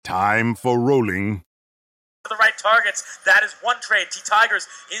Time for rolling. The right targets. That is one trade. T-Tigers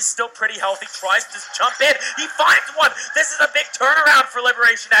is still pretty healthy. Tries to jump in. He finds one. This is a big turnaround for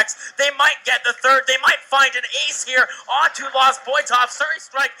Liberation X. They might get the third. They might find an ace here onto Lost Boytov. Surrey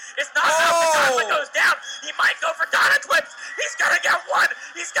Strike is not enough. The Godwin goes down. He might go for Donna Twips. He's going to get one.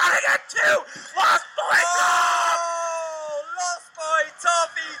 He's going to get two. Lost Boytov! Lost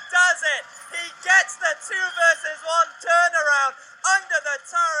Boytov, he does it. He gets the 2 versus 1 turnaround under the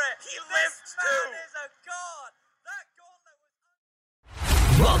turret. He lives too. Is a god. That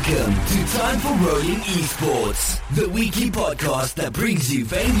Welcome to Time for Rolling Esports, the weekly podcast that brings you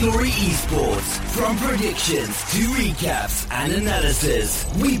Vainglory Esports. From predictions to recaps and analysis,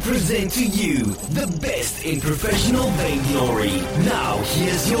 we present to you the best in professional Vainglory. Now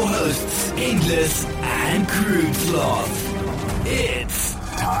here's your hosts, Endless and Crude Sloth. It's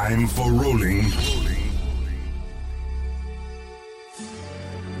Time for rolling.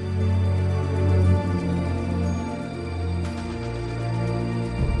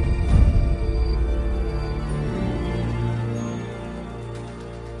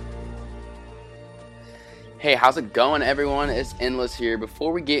 Hey, how's it going, everyone? It's Endless here.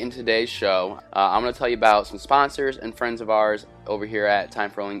 Before we get into today's show, I'm going to tell you about some sponsors and friends of ours over here at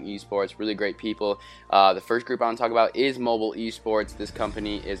Time for Rolling Esports. Really great people. The first group I want to talk about is Mobile Esports. This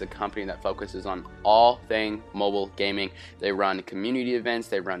company is a company that focuses on all things mobile gaming. They run community events,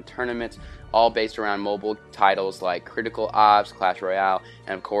 they run tournaments, all based around mobile titles like Critical Ops, Clash Royale,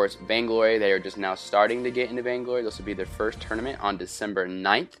 and of course Vainglory. They are just now starting to get into Vainglory. This will be their first tournament on December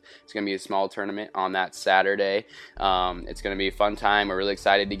 9th. It's going to be a small tournament on that Saturday. It's going to be a fun time. We're really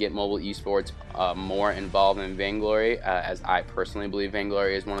excited to get Mobile Esports more involved in Vainglory, as I personally believe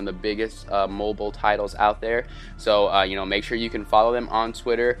Vainglory is one of the biggest mobile titles out there. So, make sure you can follow them on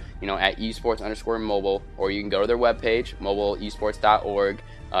Twitter, at esports_mobile, or you can go to their webpage, mobileesports.org.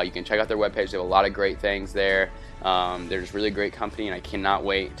 You can check out their webpage. They have a lot of great things there. They're just really great company, and I cannot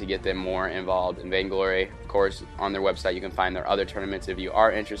wait to get them more involved in Vainglory. Of course, on their website, you can find their other tournaments if you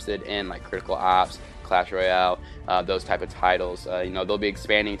are interested in, like Critical Ops, Clash Royale, those type of titles. They'll be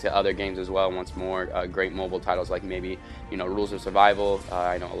expanding to other games as well once more. Great mobile titles like maybe, Rules of Survival.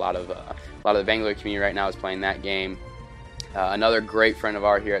 I know a lot of the Vainglory community right now is playing that game. Another great friend of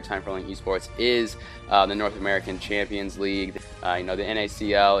ours here at Time for Rolling Esports is the North American Champions League. The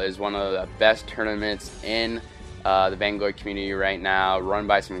NACL is one of the best tournaments in the Vainglory community right now, run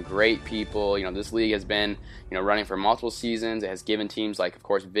by some great people. This league has been, running for multiple seasons. It has given teams like, of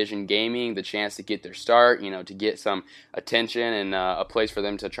course, Vision Gaming the chance to get their start, to get some attention and a place for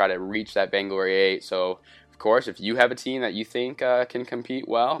them to try to reach that Vainglory 8. So, of course, if you have a team that you think can compete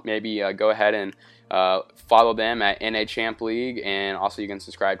well, maybe go ahead and follow them at NA Champ League, and also you can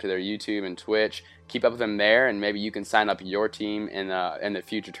subscribe to their YouTube and Twitch. Keep up with them there, and maybe you can sign up your team in the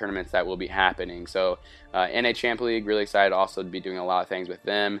future tournaments that will be happening. So NA Champ League, really excited also to be doing a lot of things with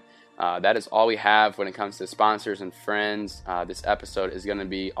them. That is all we have when it comes to sponsors and friends. This episode is going to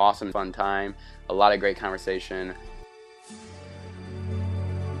be awesome, fun time, a lot of great conversation.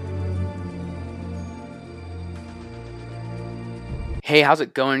 Hey, how's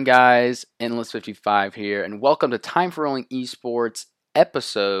it going, guys? Endless55 here, and welcome to Time for Rolling Esports,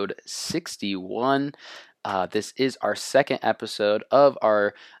 episode 61. This is our second episode of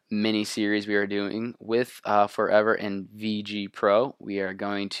our mini-series we are doing with Forever and VG Pro. We are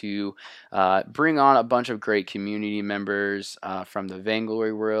going to bring on a bunch of great community members from the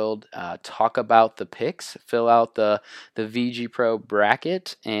Vainglory world, talk about the picks, fill out the VG Pro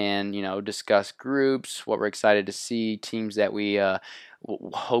bracket, and discuss groups, what we're excited to see, teams that we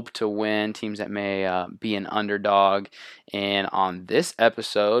hope to win, teams that may be an underdog. And on this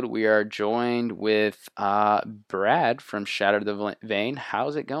episode, we are joined with Brad from Shattered the Vane.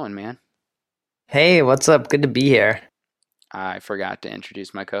 How's it going, man? Hey, what's up? Good to be here. I forgot to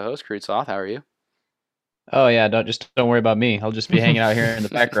introduce my co-host, Crude Sloth. How are you? Oh yeah, don't worry about me. I'll just be hanging out here in the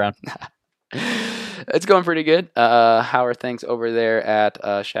background. It's going pretty good. How are things over there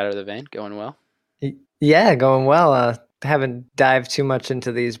at Shattered the Vane? Going well? Yeah, going well. Haven't dived too much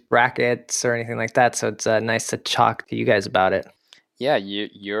into these brackets or anything like that, so it's nice to talk to you guys about it. Yeah,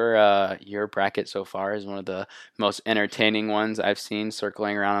 your bracket so far is one of the most entertaining ones I've seen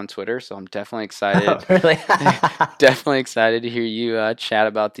circling around on Twitter. So I'm definitely excited. Oh, really? Definitely excited to hear you chat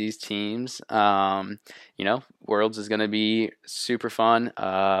about these teams. Worlds is going to be super fun.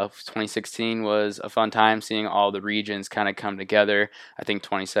 2016 was a fun time seeing all the regions kind of come together. I think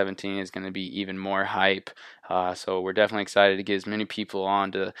 2017 is going to be even more hype. So we're definitely excited to get as many people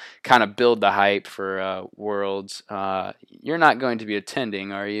on to kind of build the hype for Worlds. You're not going to be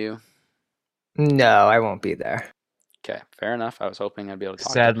attending, are you? No, I won't be there. Okay, fair enough. I was hoping I'd be able to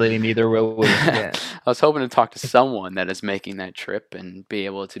talk Sadly, neither will we. Yeah. I was hoping to talk to someone that is making that trip and be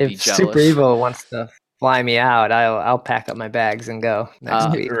able to be If Super jealous. Evil wants to fly me out, I'll pack up my bags and go next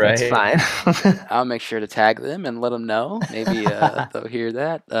week. That's Right. fine. I'll make sure to tag them and let them know. Maybe they'll hear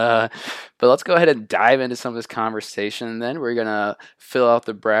that. But let's go ahead and dive into some of this conversation then. We're going to fill out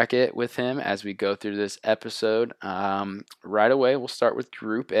the bracket with him as we go through this episode. Right away, we'll start with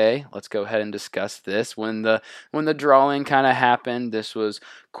Group A. Let's go ahead and discuss this. When the drawing kind of happened, this was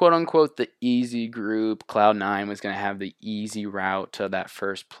quote-unquote the easy group. Cloud9 was going to have the easy route to that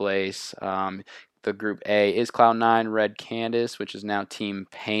first place. The Group A is Cloud9, Red Candace, which is now Team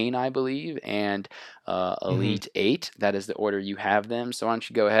Pain, I believe, and Elite 8. That is the order you have them. So why don't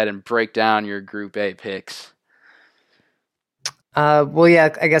you go ahead and break down your Group A picks? Well, yeah,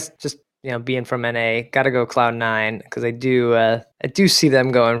 I guess just being from NA, got to go Cloud9 because I do see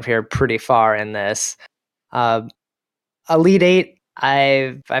them going here pretty far in this. Elite 8,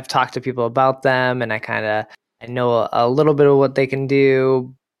 I've talked to people about them, and I know a little bit of what they can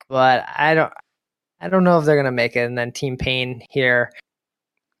do, but I don't know if they're gonna make it. And then Team Pain here,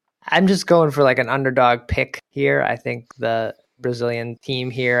 I'm just going for like an underdog pick here. I think the Brazilian team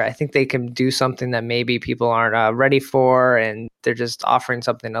here, I think they can do something that maybe people aren't ready for, and they're just offering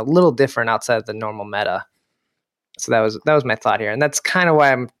something a little different outside of the normal meta. So that was my thought here, and that's kind of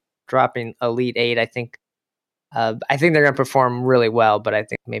why I'm dropping Elite 8. I think they're gonna perform really well, but I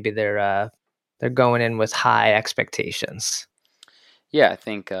think maybe they're going in with high expectations. Yeah, I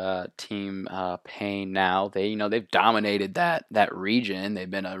think Team Pain now, they've dominated that region. They've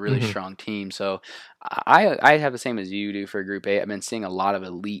been a really strong team. So I have the same as you do for Group 8. I've been seeing a lot of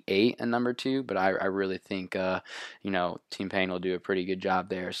Elite 8 in number 2, but I really think Team Pain will do a pretty good job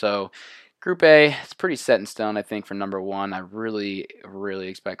there. So Group A, it's pretty set in stone, I think, for number 1. I really, really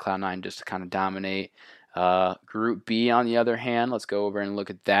expect Cloud9 just to kind of dominate. Group B, on the other hand, let's go over and look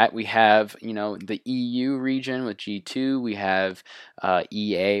at that. We have, the EU region with G2. We have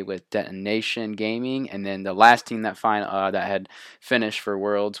EA with Detonation Gaming, and then the last team that had finished for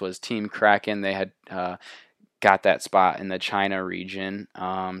Worlds was Team Kraken. They had got that spot in the China region.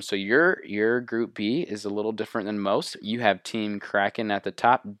 So your Group B is a little different than most. You have Team Kraken at the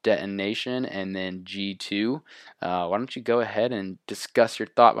top, Detonation, and then G2. Why don't you go ahead and discuss your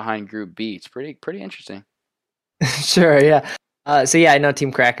thought behind Group B? It's pretty interesting. Sure, yeah. So yeah, I know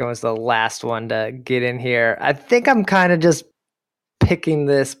Team Kraken was the last one to get in here. I think I'm kind of just picking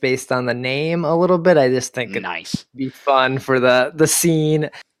this based on the name a little bit. I just think it'd be fun for the scene,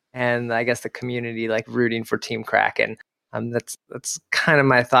 and I guess the community, like rooting for Team Kraken. That's kind of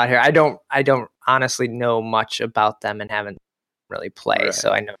my thought here. I don't honestly know much about them and haven't really played, right. So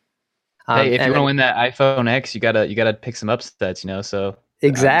I know. Hey, if you want to win that iPhone X, you gotta pick some upsets, So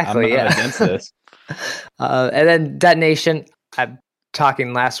exactly, I'm not against this. And then Detonation. I'm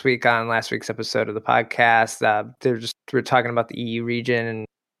talking last week's episode of the podcast. We're talking about the EU region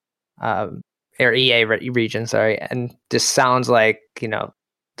and or EA region, sorry, and this sounds like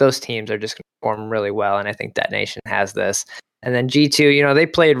those teams are just going to perform really well, and I think Detonation has this. And then G2, they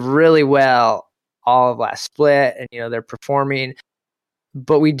played really well all of last split, and they're performing.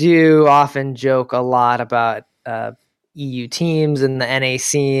 But we do often joke a lot about EU teams and the NA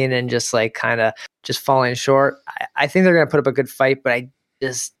scene and just like kind of just falling short. I think they're going to put up a good fight, but I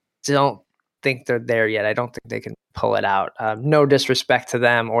just don't think they're there yet. I don't think they can pull it out. No disrespect to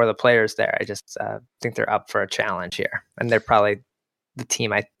them or the players there. I just think they're up for a challenge here, and they're probably the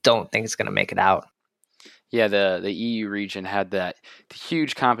team I don't think is going to make it out. Yeah, the EU region had that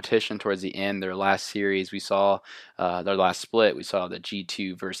huge competition towards the end. Their last series, we saw their last split. We saw the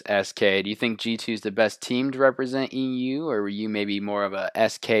G2 versus SK. Do you think G2 is the best team to represent EU, or were you maybe more of a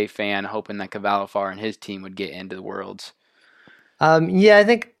SK fan, hoping that Cavalifar and his team would get into the Worlds? Yeah, I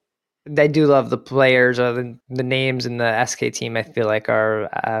think I do love the players or the names in the SK team. I feel like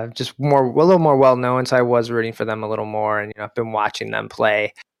are just a little more well known. So I was rooting for them a little more, and I've been watching them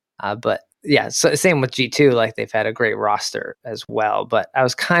play. But yeah, so same with G2. Like they've had a great roster as well. But I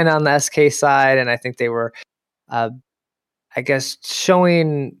was kind of on the SK side, and I think they were, I guess,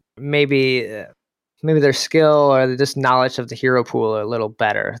 showing maybe their skill or just knowledge of the hero pool a little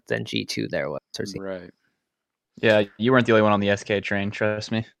better than G2 there was. Right. Yeah, you weren't the only one on the SK train,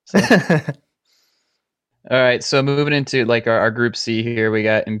 trust me. So. All right, so moving into like our Group C here, we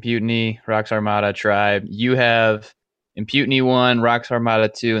got Imputiny, Rox Armada, Tribe. You have Imputiny 1, Rox Armada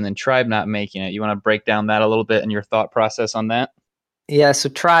 2, and then Tribe not making it. You want to break down that a little bit and your thought process on that? Yeah, so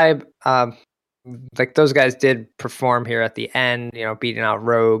Tribe, like those guys did perform here at the end, beating out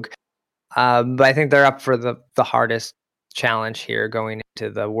Rogue. But I think they're up for the hardest challenge here going into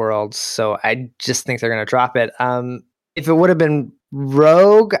the Worlds, so I just think they're going to drop it. If it would have been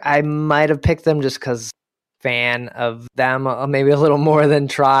Rogue, I might have picked them just because fan of them, maybe a little more than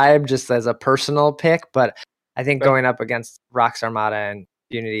Tribe, just as a personal pick. But I think going up against Rox Armada and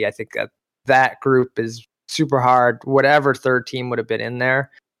Unity, I think that group is super hard. Whatever third team would have been in there,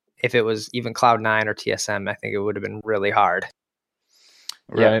 if it was even Cloud9 or TSM, I think it would have been really hard.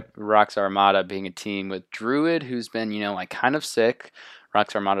 Yeah, Right. Rox Armada being a team with Druid, who's been, like kind of sick.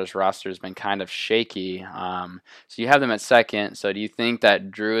 Rox Armada's roster has been kind of shaky. So you have them at second. So do you think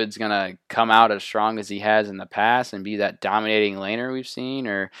that Druid's going to come out as strong as he has in the past and be that dominating laner we've seen?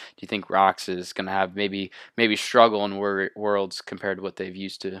 Or do you think Rox is going to have maybe struggle in Worlds compared to what they've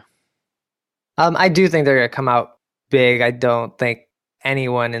used to? I do think they're going to come out big. I don't think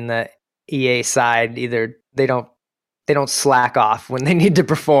anyone in the EA side either they don't slack off when they need to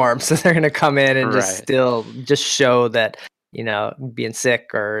perform. So they're going to come in and just show that, being sick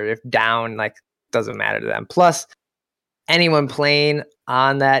or if down, like, doesn't matter to them. Plus, anyone playing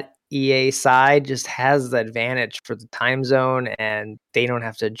on that EA side just has the advantage for the time zone, and they don't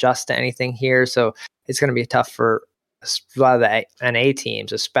have to adjust to anything here. So it's going to be tough for a lot of the NA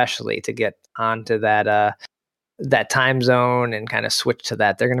teams, especially, to get onto that time zone and kind of switch to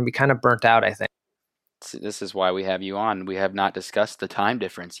that. They're going to be kind of burnt out, I think. This is why we have you on. We have not discussed the time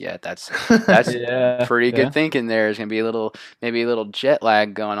difference yet. That's pretty good thinking. There's gonna be maybe a little jet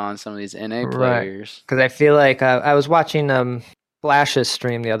lag going on some of these NA players. Because I feel like I was watching Flash's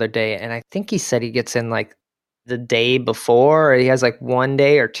stream the other day, and I think he said he gets in like the day before, or he has like 1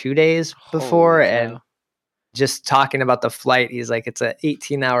 day or 2 days before, and just talking about the flight, he's like, it's an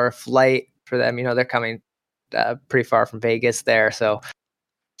 18-hour flight for them. They're coming pretty far from Vegas there, so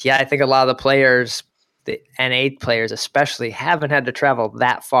yeah, I think a lot of the players, the NA players especially, haven't had to travel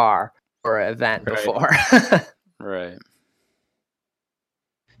that far for an event before. Right.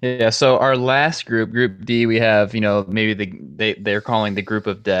 Yeah, so our last Group D, we have, maybe they're calling the Group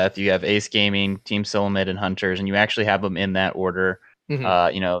of Death. You have Ace Gaming, Team Silomid, and Hunters, and you actually have them in that order.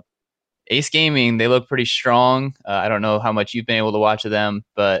 Mm-hmm. Ace Gaming, they look pretty strong. I don't know how much you've been able to watch of them,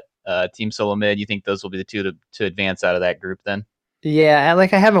 but Team Silomid, you think those will be the two to advance out of that group then? Yeah, I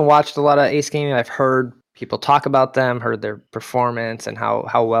haven't watched a lot of Ace Gaming. I've heard people talk about them, heard their performance and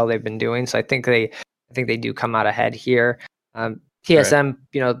how well they've been doing. So I think they do come out ahead here. TSM,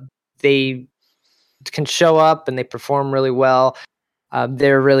 they can show up and they perform really well.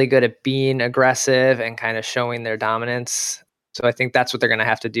 They're really good at being aggressive and kind of showing their dominance. So I think that's what they're going to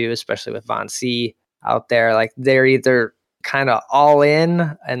have to do, especially with Von C out there. Like, they're either kind of all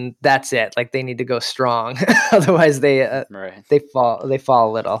in and that's it. Like, they need to go strong. Otherwise they fall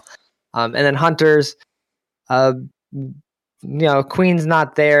a little. And then Hunters, Queen's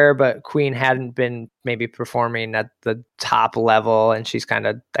not there, but Queen hadn't been maybe performing at the top level, and she's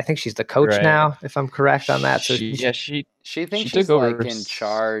I think she's the coach now, if I'm correct on that. So she thinks she's like in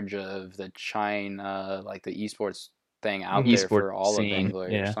charge of the China, like the esports thing out there for all of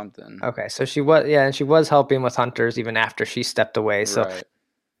England or something. Okay, so she was helping with Hunters even after she stepped away. So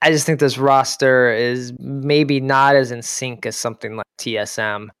I just think this roster is maybe not as in sync as something like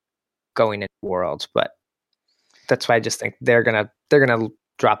TSM going into Worlds, but that's why I just think they're gonna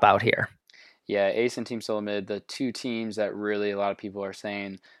drop out here. Yeah, Ace and Team Silomid, the two teams that really a lot of people are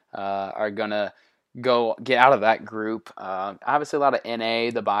saying are gonna get out of that group. Obviously, a lot of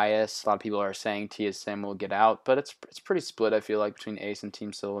NA, the bias. A lot of people are saying TSM will get out, but it's pretty split, I feel like, between Ace and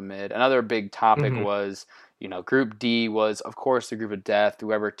Team Silomid. Another big topic was, Group D was, of course, the Group of Death.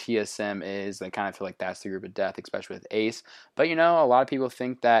 Whoever TSM is, they kind of feel like that's the Group of Death, especially with Ace. But, a lot of people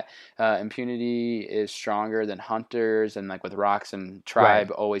think that Impunity is stronger than Hunters, and like with Rox and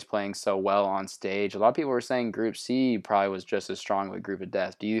Tribe always playing so well on stage. A lot of people were saying Group C probably was just as strong with Group of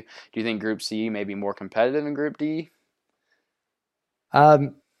Death. Do you think Group C may be more competitive than Group D?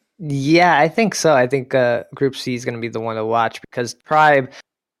 Yeah, I think so. I think Group C is going to be the one to watch because Tribe,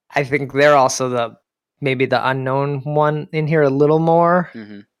 I think they're also maybe the unknown one in here a little more.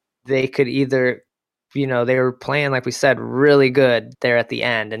 Mm-hmm. They could either, they were playing, like we said, really good there at the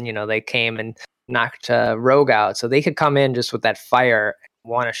end, and they came and knocked Rogue out, so they could come in just with that fire,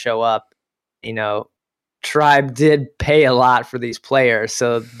 want to show up. Tribe did pay a lot for these players,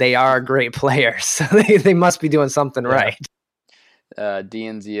 so they are great players. So they must be doing something right.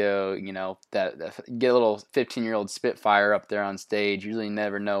 DNZO, that get a little 15-year-old Spitfire up there on stage. Usually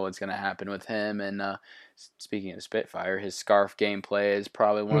never know what's going to happen with him. And speaking of Spitfire, his Scarf gameplay is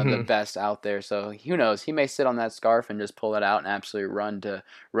probably one of the best out there. So who knows? He may sit on that Scarf and just pull it out and absolutely run to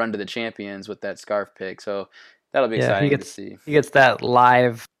the champions with that Scarf pick. So that'll be exciting to see. He gets that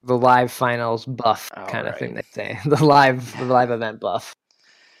the live finals buff kind of thing they say. The live event buff.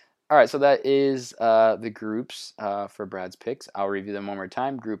 All right, so that is the groups for Brad's picks. I'll review them one more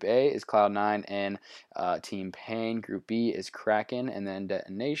time. Group A is Cloud9 and Team Pain. Group B is Kraken and then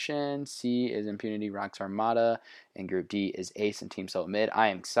Detonation. C is Impunity, Rocks Armada. And Group D is Ace and Team Solid Mid. I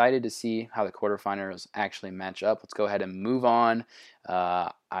am excited to see how the quarterfinals actually match up. Let's go ahead and move on.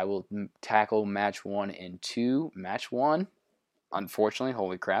 I will tackle match 1 and 2. Match 1, unfortunately,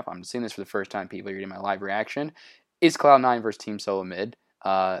 holy crap, I'm seeing this for the first time. People are getting my live reaction. Is Cloud9 versus Team Solid Mid.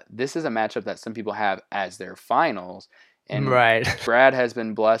 This is a matchup that some people have as their finals, and Right. Brad has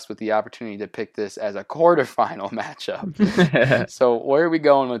been blessed with the opportunity to pick this as a quarterfinal matchup. So where are we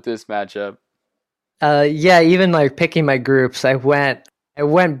going with this matchup? Yeah, even like picking my groups, I went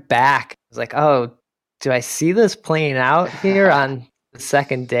back. I was like, oh, do I see this playing out here on the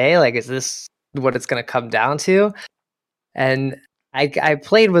second day? Like, is this what it's going to come down to? And I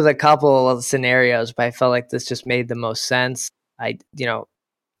played with a couple of scenarios, but I felt like this just made the most sense.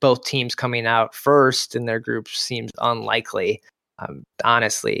 Both teams coming out first in their groups seems unlikely,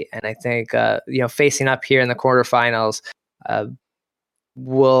 honestly. And I think, facing up here in the quarterfinals, I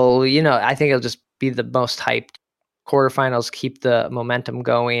think it'll just be the most hyped quarterfinals, keep the momentum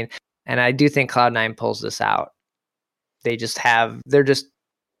going. And I do think Cloud9 pulls this out. They are just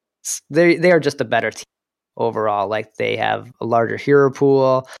a better team overall. Like, they have a larger hero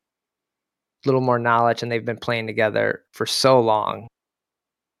pool, a little more knowledge, and they've been playing together for so long.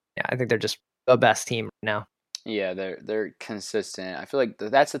 Yeah, I think they're just the best team right now. Yeah, they're consistent. I feel like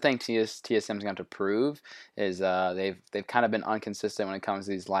that's the thing TSM's going to have to prove is they've kind of been inconsistent when it comes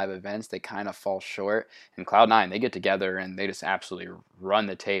to these live events. They kind of fall short. And Cloud9, they get together and they just absolutely run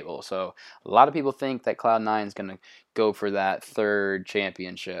the table. So a lot of people think that Cloud9 is going to go for that third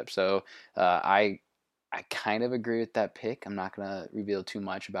championship. So I kind of agree with that pick. I'm not going to reveal too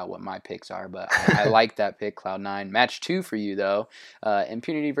much about what my picks are, but I like that pick, Cloud9. Match 2 for you, though.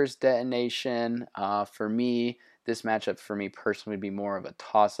 Impunity versus Detonation. For me, this matchup for me personally would be more of a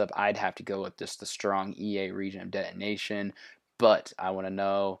toss-up. I'd have to go with just the strong EA region of Detonation, but I want to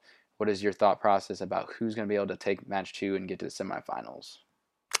know, what is your thought process about who's going to be able to take match 2 and get to the semifinals?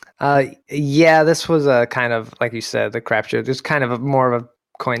 Yeah, this was a kind of, like you said, the crapshoot. There's kind of more of a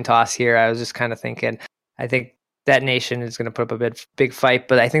coin toss here. I was just kind of thinking, I think Detonation is going to put up a big fight,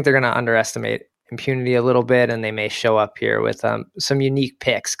 but I think they're going to underestimate Impunity a little bit, and they may show up here with some unique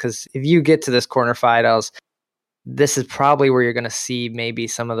picks. Because if you get to this quarterfinals, this is probably where you're going to see maybe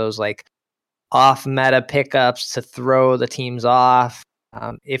some of those like off-meta pickups to throw the teams off.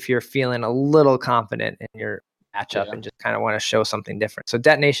 If you're feeling a little confident in your matchup and just kind of want to show something different. So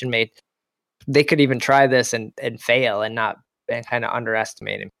Detonation they could even try this and fail and kind of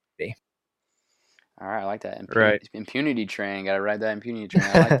underestimate Impunity. All right, I like that. Impunity train. Got to ride that impunity train.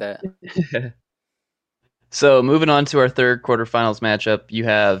 I like that. So moving on to our third quarterfinals matchup,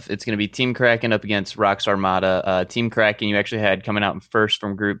 it's going to be Team Kraken up against Rocks Armada. Team Kraken, you actually had coming out in first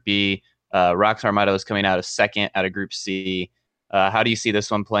from Group B. Rocks Armada is coming out of second out of Group C. How do you see this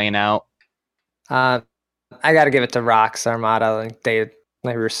one playing out? I got to give it to Rocks Armada. Like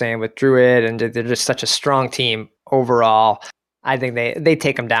we were saying with Druid, and they're just such a strong team overall. I think they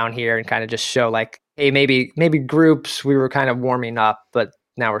take them down here and kind of just show like, hey, maybe groups, we were kind of warming up, but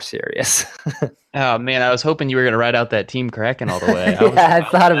now we're serious. Oh man, I was hoping you were going to ride out that Team Kraken all the way. I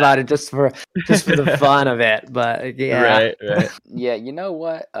thought about it just for the fun of it, but yeah. Right. Yeah, you know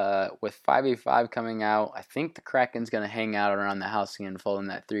what? With 5v5 coming out, I think the Kraken's going to hang out around the house and fold in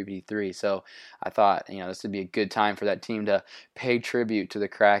that 3v3. So I thought, this would be a good time for that team to pay tribute to the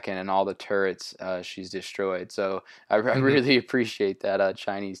Kraken and all the turrets she's destroyed. So I really appreciate that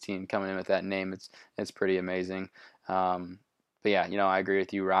Chinese team coming in with that name. It's pretty amazing. But yeah, I agree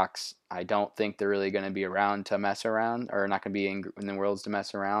with you, Rocks. I don't think they're really going to be around to mess around, or not going to be in the Worlds to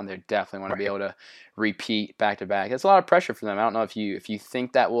mess around. They definitely want to be able to repeat back to back. It's a lot of pressure for them. I don't know if you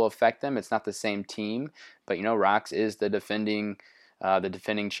think that will affect them. It's not the same team, but Rocks is the defending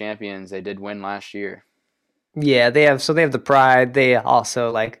champions. They did win last year. Yeah, they have the pride. They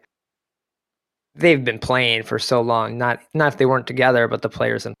also they've been playing for so long. Not if they weren't together, but the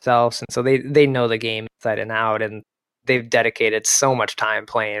players themselves, and so they know the game inside and out, and they've dedicated so much time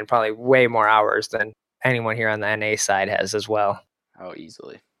playing, probably way more hours than anyone here on the NA side has as well. Oh,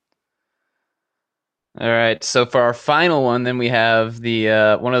 easily. All right. So for our final one, then we have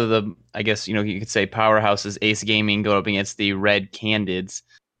the one of the, I guess, you could say powerhouses, Ace Gaming, go up against the Red Candids,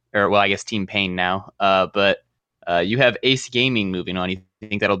 or well, I guess Team Pain now. But you have Ace Gaming moving on. You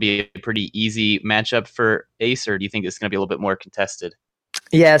think that'll be a pretty easy matchup for Ace, or do you think it's going to be a little bit more contested?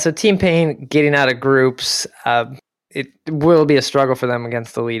 Yeah. So Team Pain getting out of groups. It will be a struggle for them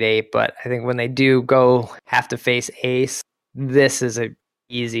against the Elite Eight, but I think when they do have to face Ace, this is a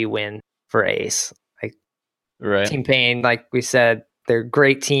easy win for Ace. Like Right. Team Pain, like we said, they're a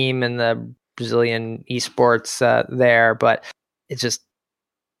great team in the Brazilian esports there, but it's just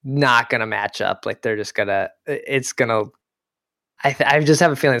not going to match up. Like they're just it's going to, I just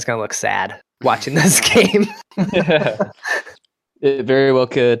have a feeling it's going to look sad watching this game. It very well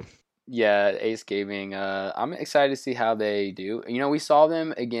could. Yeah, Ace Gaming. I'm excited to see how they do. You know, we saw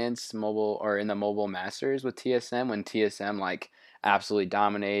them against mobile or in the mobile masters with TSM when TSM like absolutely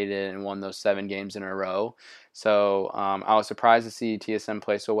dominated and won those 7 games in a row. So I was surprised to see TSM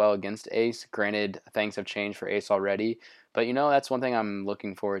play so well against Ace. Granted, things have changed for Ace already, but you know that's one thing I'm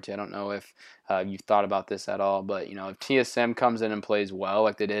looking forward to. I don't know if you've thought about this at all, but you know if TSM comes in and plays well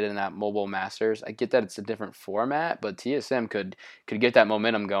like they did in that mobile masters, I get that it's a different format, but TSM could get that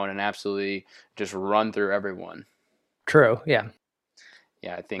momentum going and absolutely just run through everyone. True. Yeah.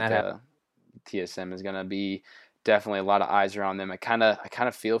 Yeah, I think TSM is gonna be definitely a lot of eyes are on them. I kind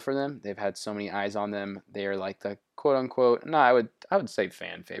of feel for them. They've had so many eyes on them. They are like the quote unquote. No, I would say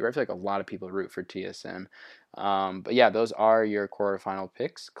fan favorite. I feel like a lot of people root for TSM. But yeah, those are your quarterfinal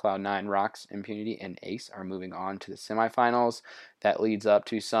picks. Cloud9, Rox, Impunity, and Ace are moving on to the semifinals. That leads up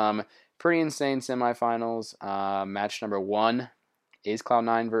to some pretty insane semifinals. Match number 1 is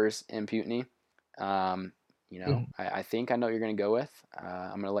Cloud9 versus Impunity. You know, I think I know what you're going to go with.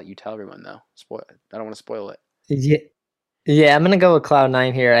 I'm going to let you tell everyone, though. I don't want to spoil it. Yeah, I'm going to go with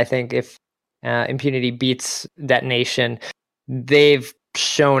Cloud9 here. I think if Impunity beats Detonation, they've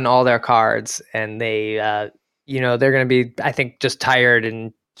shown all their cards, and they, they're going to be, I think, just tired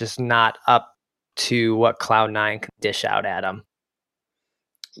and just not up to what Cloud9 can dish out at them.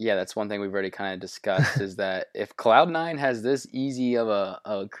 Yeah, that's one thing we've already kind of discussed is that if Cloud9 has this easy of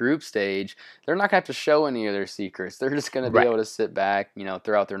a group stage, they're not going to have to show any of their secrets. They're just going to be able to sit back,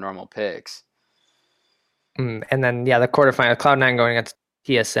 throw out their normal picks. And then, the quarterfinal, Cloud9 going against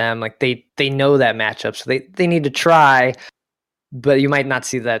TSM, like they know that matchup, so they need to try, but you might not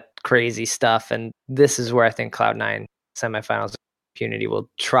see that crazy stuff. And this is where I think Cloud9 semifinals Impunity will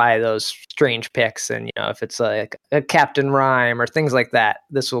try those strange picks. And, if it's like a Captain Rhyme or things like that,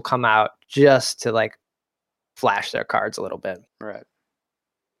 this will come out just to like flash their cards a little bit. Right.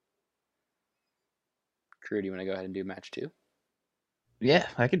 Crew, do you want to go ahead and do match 2? Yeah,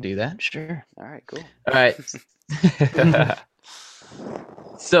 I could do that. Sure. All right, cool. All right.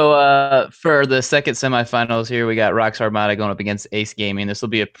 So for the second semifinals here, we got Rox Armada going up against Ace Gaming. This will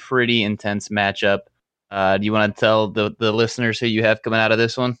be a pretty intense matchup. Do you want to tell the listeners who you have coming out of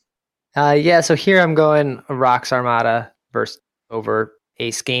this one? So here I'm going Rox Armada versus over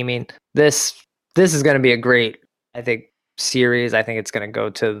Ace Gaming. This is going to be a great, I think, series. I think it's going to go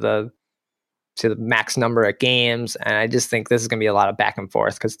to the max number of games, and I just think this is going to be a lot of back and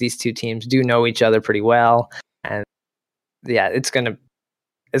forth because these two teams do know each other pretty well, and yeah, it's going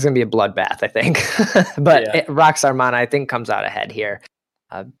to be a bloodbath, I think. But Rox Armada, I think, comes out ahead here.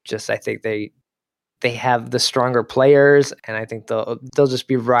 I think they have the stronger players, and I think they'll just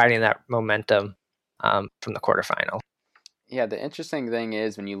be riding that momentum from the quarterfinal. Yeah, the interesting thing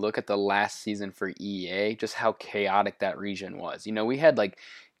is when you look at the last season for EA, just how chaotic that region was. We had like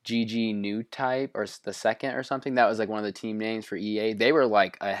GG New Type or the second or something. That was like one of the team names for EA. They were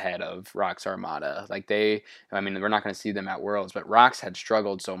like ahead of Rox Armada. Like we're not going to see them at Worlds, but Rox had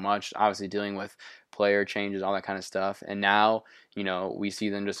struggled so much, obviously dealing with player changes, all that kind of stuff. And now, we see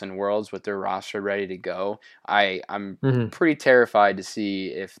them just in Worlds with their roster ready to go. I'm pretty terrified to see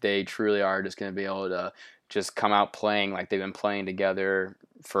if they truly are just going to be able to just come out playing like they've been playing together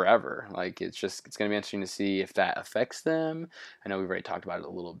forever. Like it's going to be interesting to see if that affects them. I know we've already talked about it a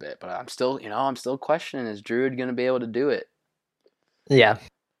little bit, but I'm still questioning, is Druid going to be able to do it? Yeah.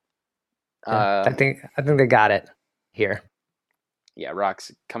 I think they got it here. Yeah,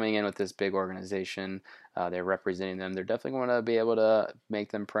 Rox coming in with this big organization, they're representing them. They're definitely going to be able to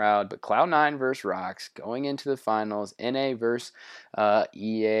make them proud. But Cloud9 versus Rox going into the finals, NA versus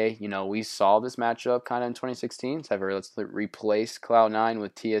EA. We saw this matchup kind of in 2016. So let's replace Cloud9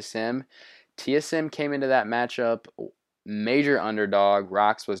 with TSM. TSM came into that matchup major underdog.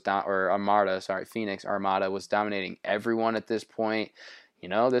 Phoenix Armada was dominating everyone at this point.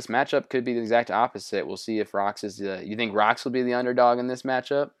 This matchup could be the exact opposite. We'll see if Rox is you think Rox will be the underdog in this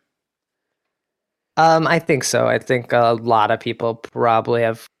matchup? I think so. I think a lot of people probably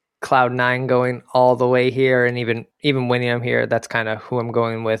have Cloud9 going all the way here, and even winning them here. That's kind of who I'm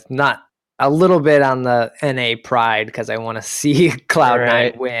going with. Not a little bit on the NA pride because I want to see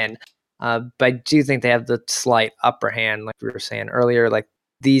Cloud9 win. But I do think they have the slight upper hand, like we were saying earlier. Like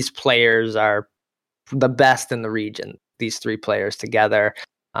these players are the best in the region. These 3 players together,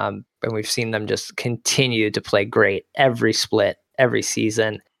 and we've seen them just continue to play great every split, every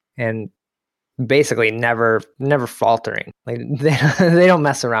season and basically never faltering. Like they don't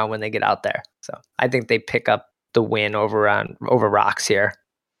mess around when they get out there. So I think they pick up the win over Rocks here.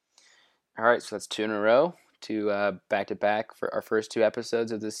 All right, so that's 2 in a row. Back to back for our first 2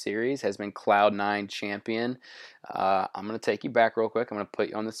 episodes of this series has been Cloud9 champion. I'm going to take you back real quick. I'm going to put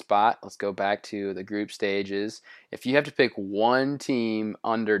you on the spot. Let's go back to the group stages. If you have to pick one team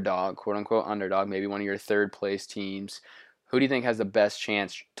underdog, quote unquote underdog, maybe one of your third place teams, who do you think has the best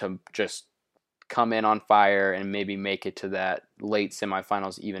chance to just come in on fire and maybe make it to that late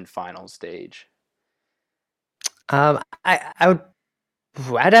semifinals, even final stage? I'd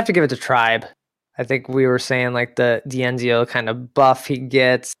have to give it to Tribe. I think we were saying like the Dienzio kind of buff he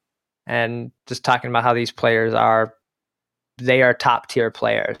gets, and just talking about how these players they are top tier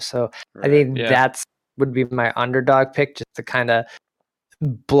players. So right. I think that's would be my underdog pick, just to kind of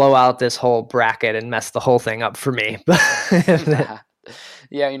blow out this whole bracket and mess the whole thing up for me.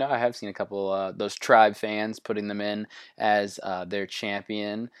 Yeah, I have seen a couple those Tribe fans putting them in as their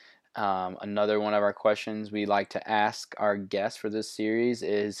champion. Another one of our questions we like to ask our guests for this series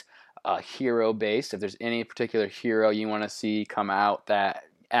is hero based. If there's any particular hero you want to see come out that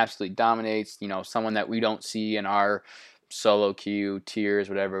absolutely dominates, someone that we don't see in our solo queue tiers,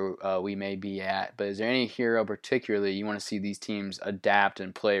 whatever we may be at. But is there any hero particularly you want to see these teams adapt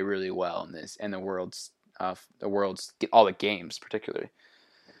and play really well in this and the world's all the games particularly?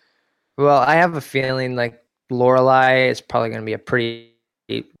 Well, I have a feeling like Lorelei is probably going to be a pretty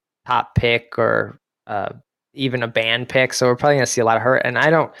top pick, or even a ban pick. So we're probably going to see a lot of her. And I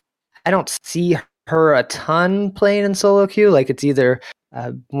don't see her a ton playing in solo queue. Like it's either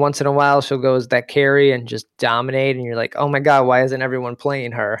once in a while she'll go as that carry and just dominate, and you're like, oh my god, why isn't everyone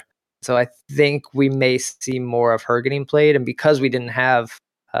playing her? So I think we may see more of her getting played. And because we didn't have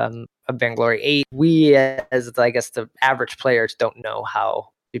a Vainglory 8, we as I guess the average players don't know how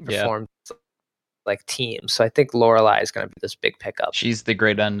we perform like teams. So I think Lorelei is going to be this big pickup. She's the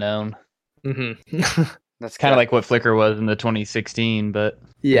great unknown. Mm-hmm. That's kind of like what Flicker was in the 2016, but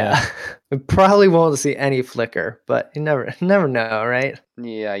yeah. We probably won't see any Flicker, but you never know, right?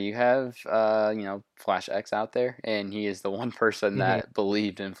 Yeah, you have Flash X out there, and he is the one person that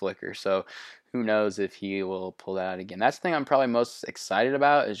believed in Flicker. So who knows if he will pull that out again. That's the thing I'm probably most excited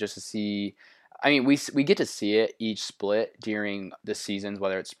about, is just to see. I mean, we get to see it each split during the seasons,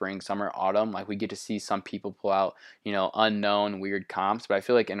 whether it's spring, summer, autumn. Like we get to see some people pull out, unknown weird comps. But I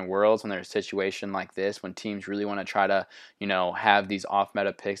feel like in Worlds, when there's a situation like this, when teams really want to try to, have these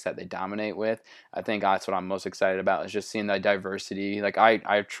off-meta picks that they dominate with, I think that's what I'm most excited about, is just seeing the diversity. Like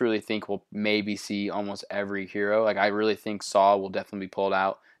I truly think we'll maybe see almost every hero. Like I really think Saw will definitely be pulled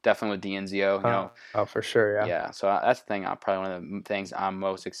out. Definitely with Dienzio, Oh, for sure, yeah. Yeah, so that's the thing. Probably one of the things I'm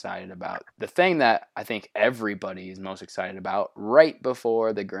most excited about. The thing that I think everybody is most excited about, right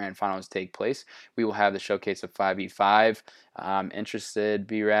before the grand finals take place, we will have the showcase of 5v5. I'm interested,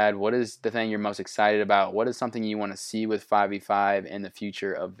 B-Rad, what is the thing you're most excited about? What is something you want to see with 5v5 in the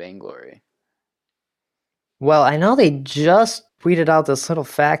future of Vainglory? Well, I know they just tweeted out this little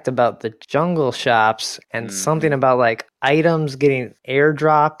fact about the jungle shops and something about like items getting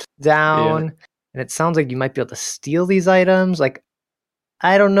airdropped down. And it sounds like you might be able to steal these items. Like,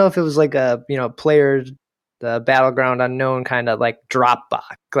 I don't know if it was like a, player, the Battleground Unknown kind of like drop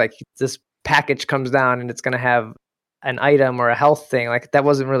box. Like this package comes down and it's going to have an item or a health thing. Like that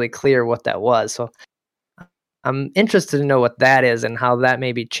wasn't really clear what that was. So I'm interested to know what that is and how that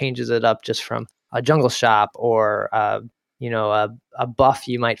maybe changes it up just from a jungle shop or a buff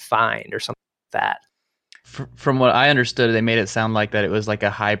you might find or something like that. From what I understood, they made it sound like that it was like a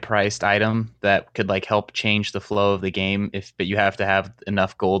high-priced item that could like help change the flow of the game. But you have to have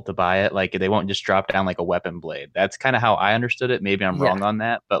enough gold to buy it. Like they won't just drop down like a weapon blade. That's kind of how I understood it. Maybe I'm wrong on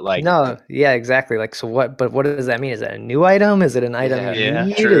that, but like no, yeah, exactly. Like so, what? But what does that mean? Is it a new item? Is it an item you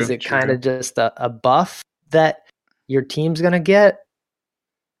need? True, is it kind of just a buff that your team's gonna get?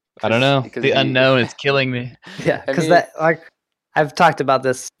 I don't know. The unknown is killing me. Yeah, because I've talked about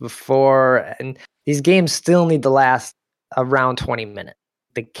this before, and these games still need to last around 20 minutes.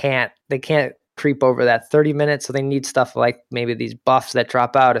 They can't creep over that 30 minutes, so they need stuff like maybe these buffs that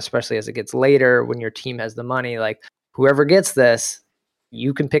drop out, especially as it gets later when your team has the money. Like whoever gets this,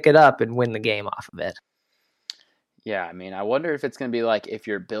 you can pick it up and win the game off of it. Yeah, I mean, I wonder if it's going to be like if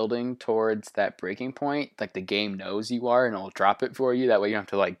you're building towards that breaking point, like the game knows you are and it'll drop it for you. That way you don't have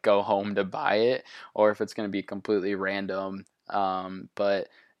to like go home to buy it, or if it's going to be completely random. But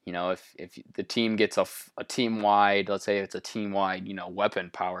if the team gets a team wide, let's say it's a team wide, weapon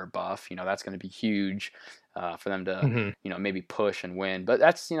power buff, that's going to be huge for them to, Mm-hmm. Maybe push and win. But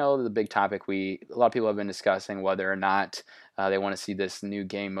that's, the big topic a lot of people have been discussing, whether or not they want to see this new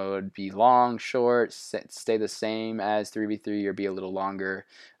game mode be long, short, stay the same as 3v3 or be a little longer.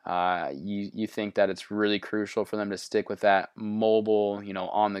 You think that it's really crucial for them to stick with that mobile,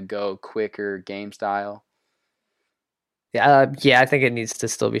 on the go, quicker game style? Yeah, I think it needs to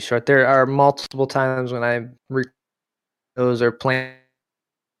still be short. There are multiple times when those are playing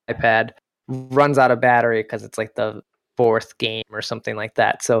iPad runs out of battery because it's like the fourth game or something like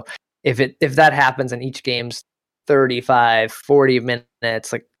that. So if that happens and each game's 35, 40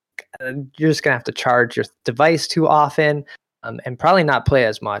 minutes, like you're just gonna have to charge your device too often, and probably not play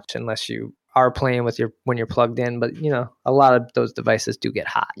as much unless you are playing with when you're plugged in. But a lot of those devices do get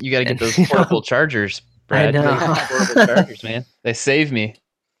hot. You got to get those portable chargers, Brad. I know. Portable chargers, man. They save me.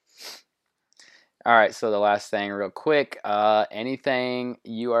 All right, so the last thing real quick, anything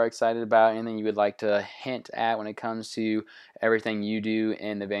you are excited about, anything you would like to hint at when it comes to everything you do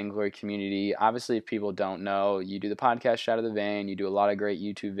in the Vainglory community? Obviously, if people don't know, you do the podcast Shout of the Vein, you do a lot of great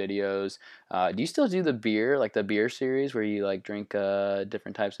YouTube videos. Do you still do the beer series where you like drink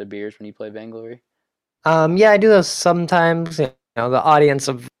different types of beers when you play Vainglory? Yeah, I do those sometimes. The audience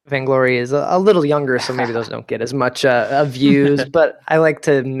of Vainglory is a little younger, so maybe those don't get as much views, but I like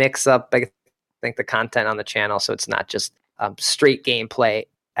to mix up, I think, the content on the channel, so it's not just straight gameplay.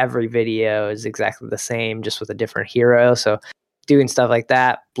 Every video is exactly the same, just with a different hero. So doing stuff like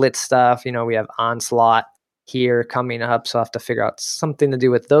that, Blitz stuff, we have Onslaught here coming up, so I'll have to figure out something to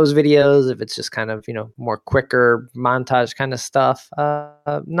do with those videos. If it's just kind of, more quicker montage kind of stuff,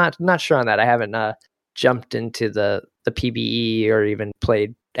 not sure on that. I haven't jumped into the PBE or even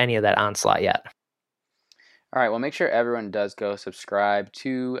played any of that Onslaught yet. All right, well, make sure everyone does go subscribe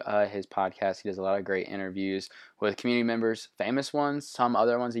to his podcast. He does a lot of great interviews with community members, famous ones, some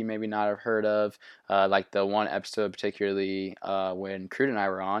other ones you maybe not have heard of, like the one episode particularly when Crude and I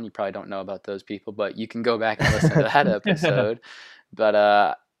were on. You probably don't know about those people, but you can go back and listen to that episode.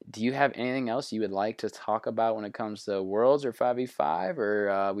 But do you have anything else you would like to talk about when it comes to Worlds or 5v5, or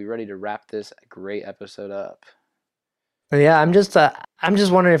are we ready to wrap this great episode up? Yeah, I'm just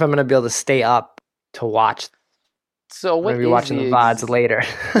wondering if I'm going to be able to stay up to watch. So what maybe watching the VODs later.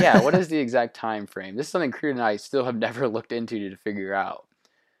 Yeah, what is the exact time frame? This is something Crude and I still have never looked into to figure out.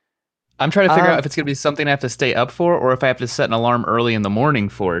 I'm trying to figure out if it's going to be something I have to stay up for, or if I have to set an alarm early in the morning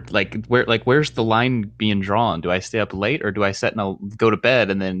for it. Where's the line being drawn? Do I stay up late, or do I go to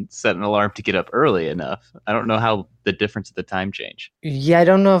bed and then set an alarm to get up early enough? I don't know how the difference of the time change. Yeah, I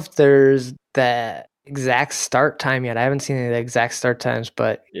don't know if there's the exact start time yet. I haven't seen any of the exact start times,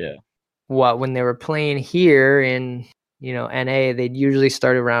 but yeah. When they were playing here in, NA, they'd usually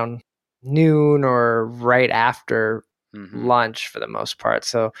start around noon or right after lunch for the most part.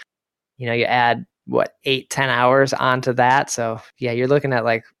 So, you add 8-10 hours onto that. So yeah, you're looking at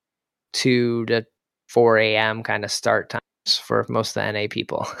like 2 to 4 a.m. kind of start times for most of the NA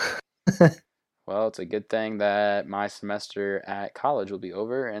people. Well, it's a good thing that my semester at college will be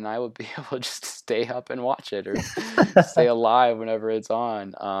over and I will be able to just stay up and watch it or stay alive whenever it's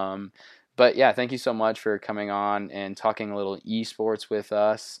on. But yeah, thank you so much for coming on and talking a little esports with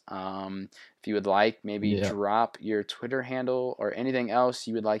us. If you would like, maybe drop your Twitter handle or anything else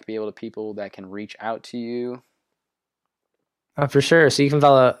you would like to be able to people that can reach out to you. For sure. So you can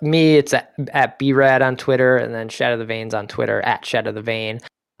follow me. It's at brad on Twitter, and then Shadow the Veins on Twitter at Shadow the Vein.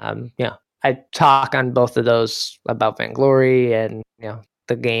 I talk on both of those about Vainglory and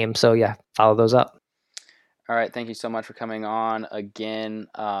the game. So yeah, follow those up. All right, thank you so much for coming on again.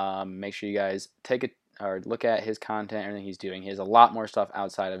 Make sure you guys look at his content, everything he's doing. He has a lot more stuff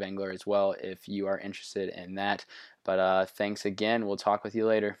outside of Vainglory as well if you are interested in that. But thanks again. We'll talk with you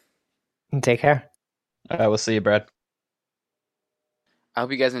later. Take care. All right, we'll see you, Brad. I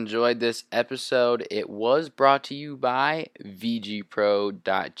hope you guys enjoyed this episode. It was brought to you by VGPro.gg.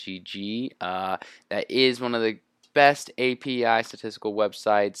 That is one of the best API statistical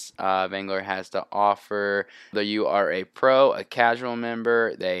websites Vainglory has to offer. Whether you are a pro, a casual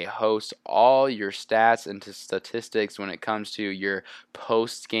member, they host all your stats and statistics when it comes to your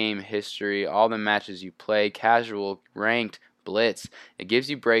post-game history, all the matches you play, casual, ranked, Blitz. It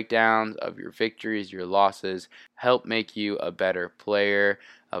gives you breakdowns of your victories, your losses, help make you a better player.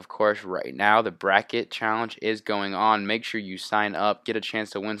 Of course, right now the bracket challenge is going on. Make sure you sign up, get a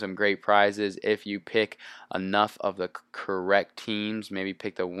chance to win some great prizes if you pick enough of the correct teams. Maybe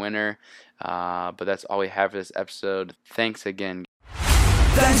pick the winner. But that's all we have for this episode. Thanks again.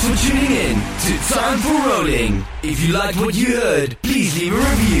 Thanks for tuning in to Time for Rolling. If you liked what you heard, please leave a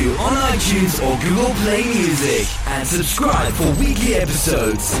review on iTunes or Google Play Music and subscribe for weekly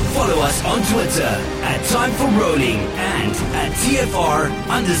episodes. Follow us on Twitter at Time for Rolling and at TFR_esports.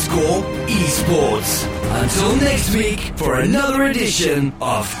 Until next week for another edition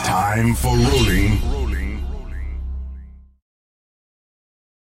of Time for Rolling